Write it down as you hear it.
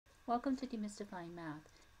Welcome to Demystifying Math.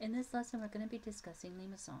 In this lesson we're going to be discussing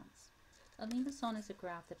Limacons. A Limason is a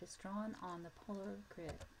graph that is drawn on the polar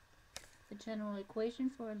grid. The general equation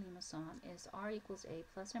for a Limason is r equals a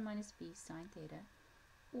plus or minus b sine theta,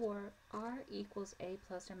 or r equals a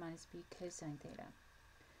plus or minus b cosine theta.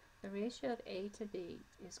 The ratio of a to b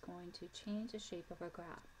is going to change the shape of our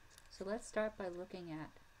graph. So let's start by looking at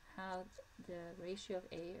how the ratio of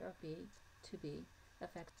a or b to b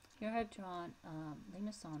affects. Here I've drawn a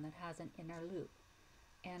Limason that has an inner loop,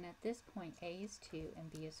 and at this point a is 2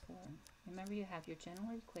 and b is 4. Remember, you have your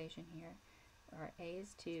general equation here, where a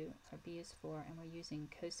is 2 or b is 4, and we're using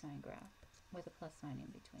cosine graph with a plus sign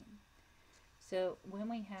in between. So when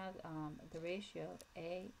we have the ratio of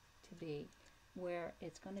a to b where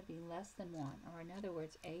it's going to be less than 1, or in other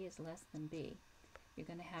words a is less than b, you're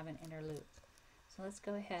going to have an inner loop. So let's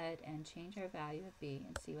go ahead and change our value of b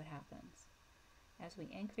and see what happens. As we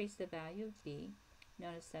increase the value of b,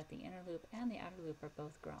 notice that the inner loop and the outer loop are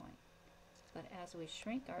both growing. But as we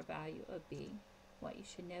shrink our value of b, what you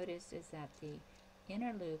should notice is that the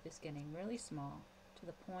inner loop is getting really small to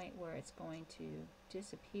the point where it's going to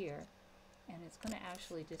disappear, and it's going to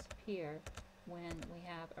actually disappear when we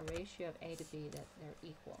have a ratio of a to b that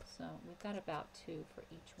they're equal. So we've got about 2 for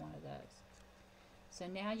each one of those. So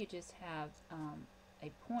now you just have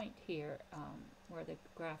a point here where the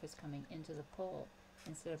graph is coming into the pole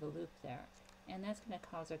instead of a loop there. And that's going to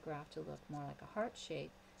cause our graph to look more like a heart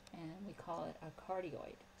shape, and we call it a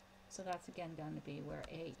cardioid. So that's again going to be where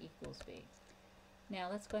a equals b. Now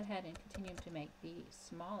let's go ahead and continue to make b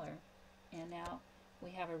smaller, and now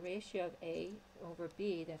we have a ratio of a over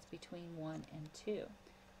b that's between 1 and 2.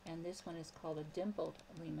 And this one is called a dimpled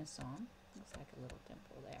Limason. Looks like a little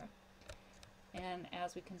dimple there. And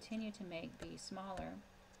as we continue to make b smaller,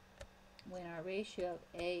 when our ratio of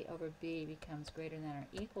a over b becomes greater than or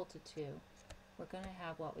equal to 2, we're going to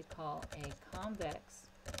have what we call a convex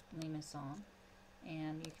Masson.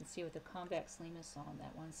 And you can see with the convex Masson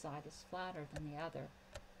that one side is flatter than the other.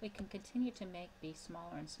 We can continue to make b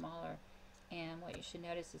smaller and smaller, and what you should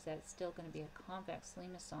notice is that it's still going to be a convex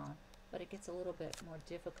Masson, but it gets a little bit more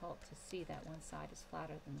difficult to see that one side is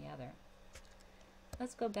flatter than the other.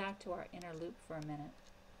 Let's go back to our inner loop for a minute.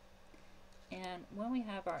 And when we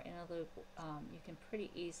have our inner loop, you can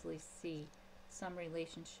pretty easily see some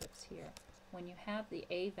relationships here. When you have the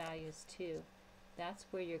a values 2, that's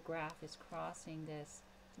where your graph is crossing this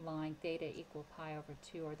line theta equal pi over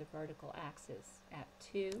 2, or the vertical axis, at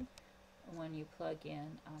 2 when you plug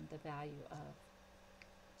in the value of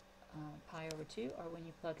pi over 2, or when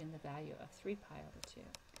you plug in the value of 3 pi over 2.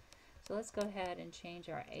 So let's go ahead and change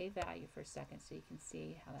our a value for a second so you can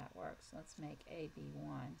see how that works. Let's make a be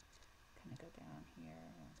 1. Kind of go down here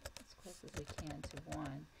as close as we can to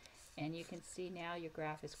 1. And you can see now your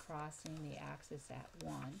graph is crossing the axis at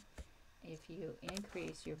 1. If you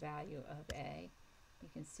increase your value of a, you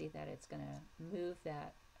can see that it's going to move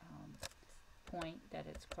that point that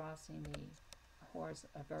it's crossing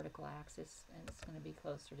the vertical axis, and it's going to be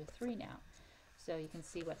closer to 3 now. So you can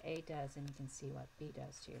see what a does, and you can see what b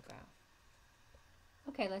does to your graph.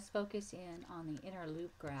 Okay, let's focus in on the inner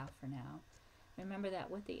loop graph for now. Remember that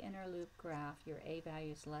with the inner loop graph, your a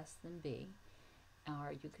value is less than b,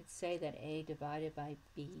 or you could say that a divided by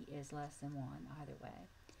b is less than 1, either way.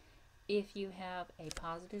 If you have a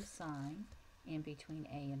positive sign in between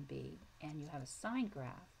a and b, and you have a sine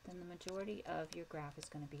graph, then the majority of your graph is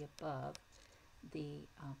going to be above the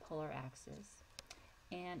polar axis.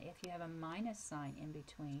 And if you have a minus sign in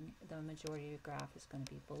between, the majority of your graph is going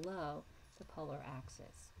to be below the polar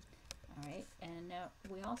axis. Alright, and now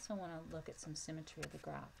we also want to look at some symmetry of the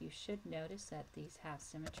graph. You should notice that these have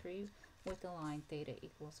symmetry with the line theta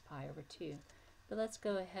equals pi over 2. But let's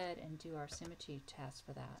go ahead and do our symmetry test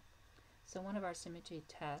for that. So one of our symmetry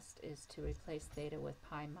tests is to replace theta with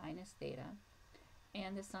pi minus theta.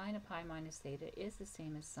 And the sine of pi minus theta is the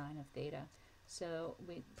same as sine of theta. So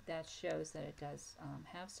that shows that it does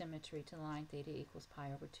have symmetry to the line theta equals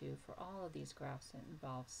pi over 2 for all of these graphs that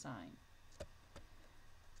involve sine.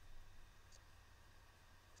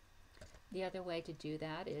 The other way to do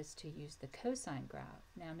that is to use the cosine graph.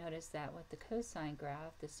 Now notice that with the cosine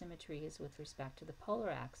graph, the symmetry is with respect to the polar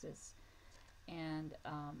axis. And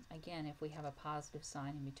again, if we have a positive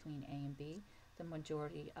sign in between a and b, the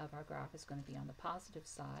majority of our graph is going to be on the positive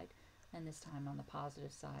side, and this time on the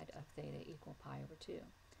positive side of theta equal pi over 2.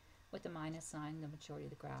 With the minus sign, the majority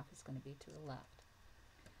of the graph is going to be to the left.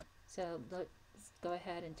 So let's go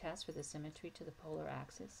ahead and test for the symmetry to the polar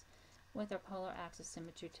axis. With our polar axis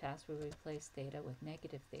symmetry test, we replace theta with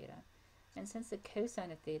negative theta. And since the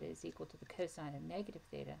cosine of theta is equal to the cosine of negative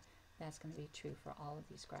theta, that's going to be true for all of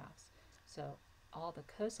these graphs. So all the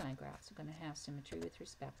cosine graphs are going to have symmetry with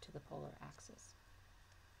respect to the polar axis.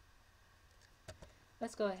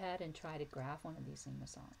 Let's go ahead and try to graph one of these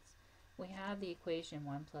limacons. We have the equation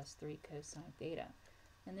 1 plus 3 cosine theta.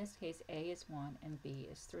 In this case, a is 1 and b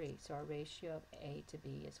is 3. So our ratio of a to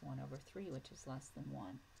b is 1 over 3, which is less than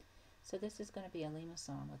 1. So this is going to be a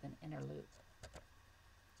limason with an inner loop.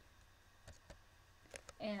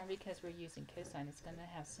 And because we're using cosine, it's going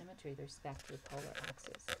to have symmetry with respect to the polar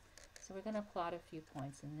axis. So we're going to plot a few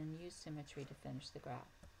points and then use symmetry to finish the graph.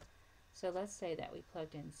 So let's say that we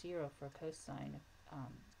plugged in 0 for cosine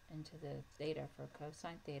into the theta. For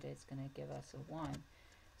cosine theta, it's going to give us a 1.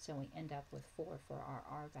 So we end up with 4 for our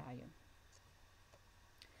r value.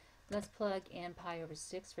 Let's plug in pi over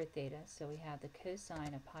 6 for theta. So we have the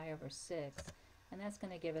cosine of pi over 6, and that's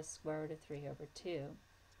going to give us square root of 3 over 2.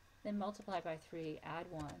 Then multiply by 3, add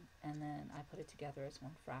 1, and then I put it together as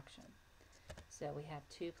one fraction. So we have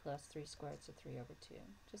 2 plus 3 squared, so 3 over 2.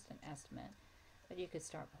 Just an estimate, but you could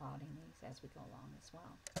start plotting these as we go along as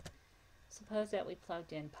well. Suppose that we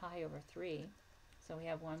plugged in pi over 3, so we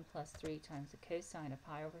have 1 plus 3 times the cosine of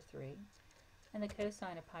pi over 3, and the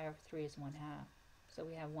cosine of pi over 3 is 1 half. So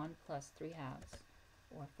we have 1 plus 3 halves,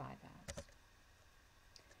 or 5 halves.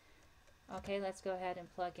 Okay, let's go ahead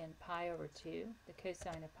and plug in pi over 2. The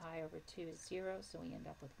cosine of pi over 2 is 0, so we end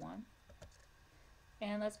up with 1.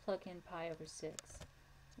 And let's plug in pi over 6.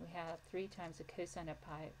 We have 3 times the cosine of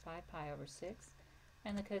 5 pi over 6,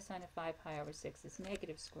 and the cosine of 5 pi over 6 is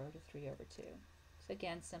negative square root of 3 over 2. So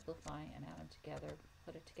again, simplify and add them together,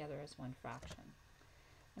 put it together as one fraction.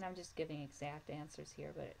 And I'm just giving exact answers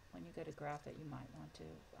here, but when you go to graph it, you might want to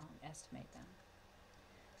estimate them.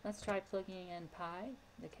 Let's try plugging in pi.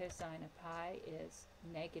 The cosine of pi is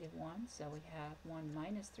negative 1, so we have 1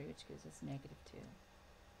 minus 3, which gives us negative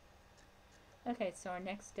 2. Okay, so our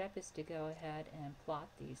next step is to go ahead and plot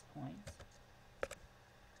these points.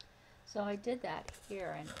 So I did that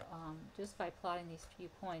here, and just by plotting these few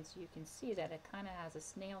points, you can see that it kind of has a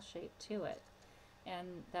snail shape to it.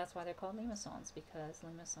 And that's why they're called limacons, because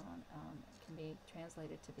limason can be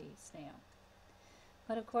translated to be snail.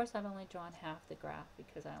 But of course, I've only drawn half the graph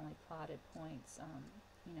because I only plotted points,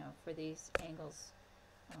 for these angles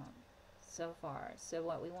so far. So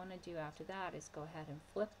what we want to do after that is go ahead and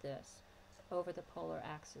flip this over the polar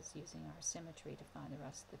axis using our symmetry to find the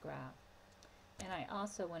rest of the graph. And I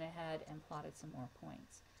also went ahead and plotted some more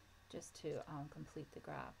points just to complete the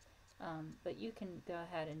graph. But you can go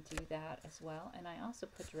ahead and do that as well. And I also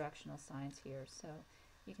put directional signs here. So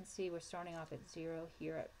you can see we're starting off at 0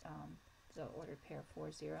 here at the ordered pair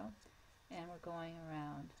 4, 0. And we're going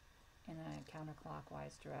around in a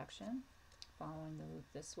counterclockwise direction, following the loop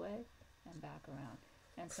this way and back around.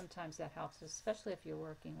 And sometimes that helps, especially if you're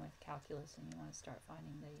working with calculus and you want to start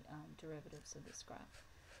finding the derivatives of this graph.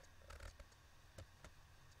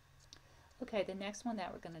 Okay, the next one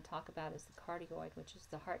that we're going to talk about is the cardioid, which is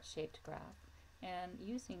the heart-shaped graph. And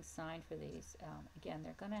using sine for these, again,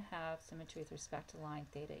 they're going to have symmetry with respect to line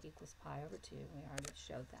theta equals pi over 2. We already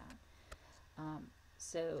showed that.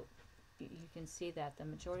 So you can see that the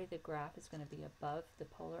majority of the graph is going to be above the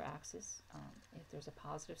polar axis if there's a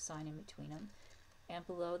positive sign in between them, and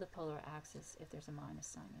below the polar axis if there's a minus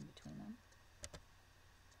sign in between them.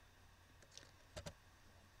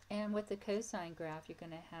 And with the cosine graph, you're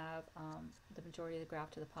going to have the majority of the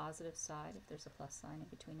graph to the positive side if there's a plus sign in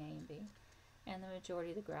between A and B, and the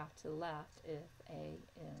majority of the graph to the left if A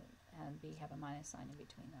and B have a minus sign in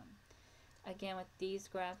between them. Again, with these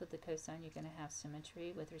graphs with the cosine, you're going to have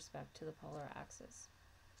symmetry with respect to the polar axis.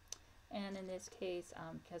 And in this case,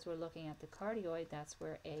 because we're looking at the cardioid, that's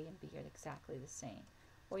where A and B are exactly the same.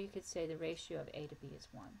 Or you could say the ratio of A to B is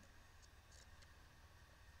 1.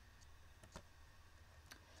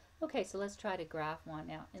 Okay, so let's try to graph one.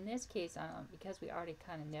 Now, in this case, because we already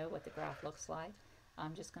kind of know what the graph looks like,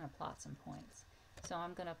 I'm just going to plot some points. So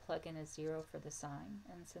I'm going to plug in a 0 for the sine,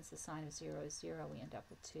 and since the sine of 0 is 0, we end up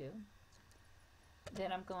with 2.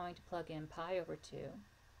 Then I'm going to plug in pi over 2,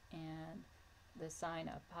 and the sine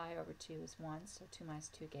of pi over 2 is 1, so 2 minus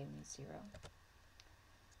 2 gave me 0.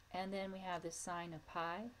 And then we have the sine of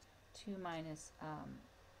pi. 2 minus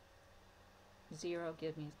 0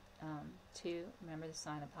 gives me 2. Remember, the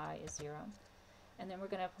sine of pi is 0. And then we're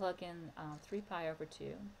going to plug in 3 pi over 2.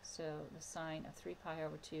 So the sine of 3 pi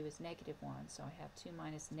over 2 is negative 1. So I have 2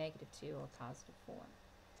 minus negative 2, or positive 4.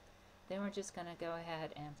 Then we're just going to go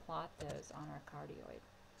ahead and plot those on our cardioid.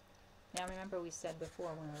 Now remember, we said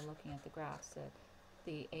before when we were looking at the graphs that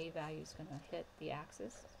the A value is going to hit the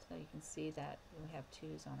axis. So you can see that we have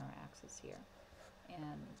 2's on our axis here.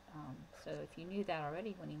 And so if you knew that already,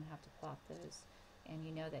 you wouldn't even have to plot those. And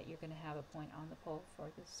you know that you're going to have a point on the pole for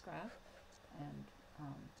this graph. and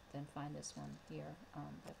then find this one here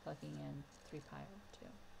by plugging in 3 pi over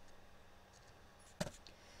 2.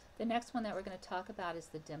 The next one that we're going to talk about is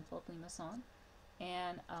the dimpled Limacon.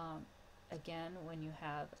 And again, when you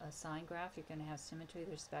have a sine graph, you're going to have symmetry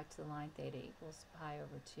with respect to the line theta equals pi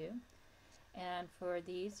over 2. And for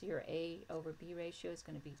these, your A over B ratio is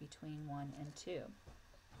going to be between 1 and 2.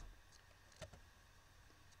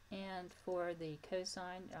 And for the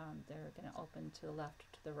cosine, they're going to open to the left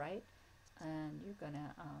or to the right, and you're going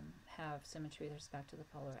to have symmetry with respect to the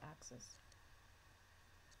polar axis.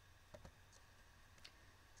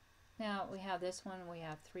 Now we have this one, we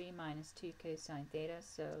have 3 minus 2 cosine theta,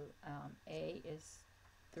 so A is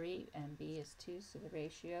 3 and B is 2, so the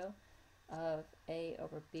ratio of A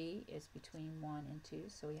over B is between 1 and 2,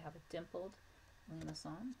 so we have a dimpled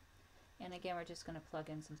Limacon. And again, we're just going to plug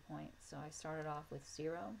in some points. So I started off with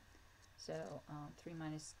 0, so 3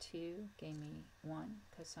 minus 2 gave me 1,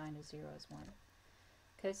 cosine of 0 is 1.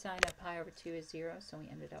 Cosine of pi over 2 is 0, so we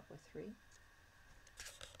ended up with 3.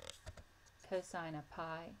 Cosine of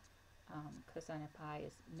pi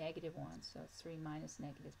is negative 1, so it's 3 minus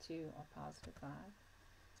negative 2, or positive 5.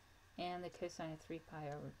 And the cosine of 3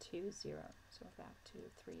 pi over 2 is 0, so we're back to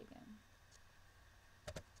 3 again.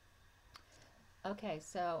 Okay,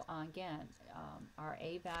 so again, our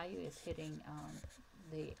A value is hitting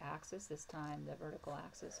the axis, this time the vertical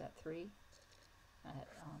axis at 3, at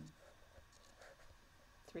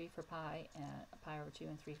 3 for pi, and pi over 2,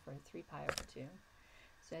 and 3 for 3 pi over 2.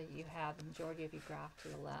 So you have the majority of your graph to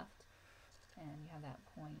the left, and you have that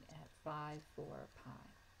point at 5 for pi.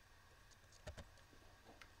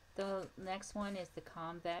 The next one is the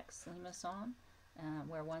convex Masson,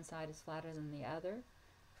 where one side is flatter than the other.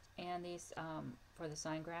 And these, for the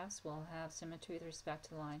sine graphs, will have symmetry with respect to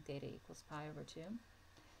the line theta equals pi over 2.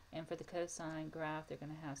 And for the cosine graph, they're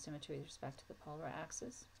going to have symmetry with respect to the polar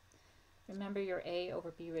axis. Remember, your A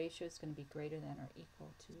over B ratio is going to be greater than or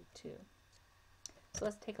equal to 2. So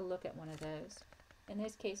let's take a look at one of those. In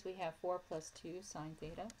this case, we have 4 plus 2 sine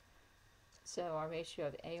theta. So our ratio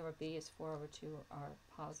of A over B is 4 over 2, or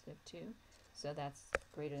positive 2. So that's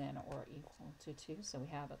greater than or equal to 2. So we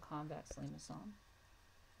have a convex Limacon.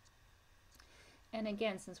 And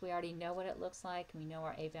again, since we already know what it looks like, and we know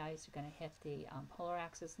our A values are going to hit the polar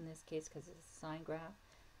axis in this case because it's a sine graph,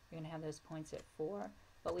 you're going to have those points at 4.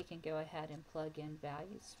 But we can go ahead and plug in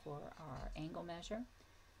values for our angle measure.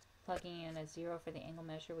 Plugging in a 0 for the angle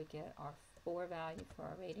measure, we get our 4 value for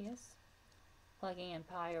our radius. Plugging in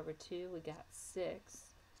pi over 2, we got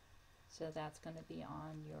 6. So that's going to be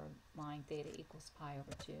on your line theta equals pi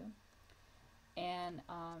over 2. And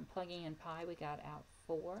plugging in pi, we got out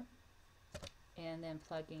 4. And then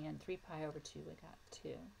plugging in 3 pi over 2, we got 2.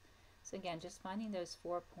 So again, just finding those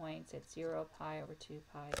 4 points at 0, pi over 2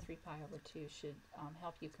 pi, 3 pi over 2 should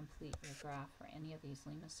help you complete your graph for any of these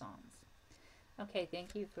Limacons. Okay,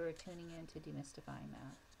 thank you for tuning in to Demystifying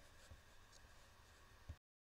Math.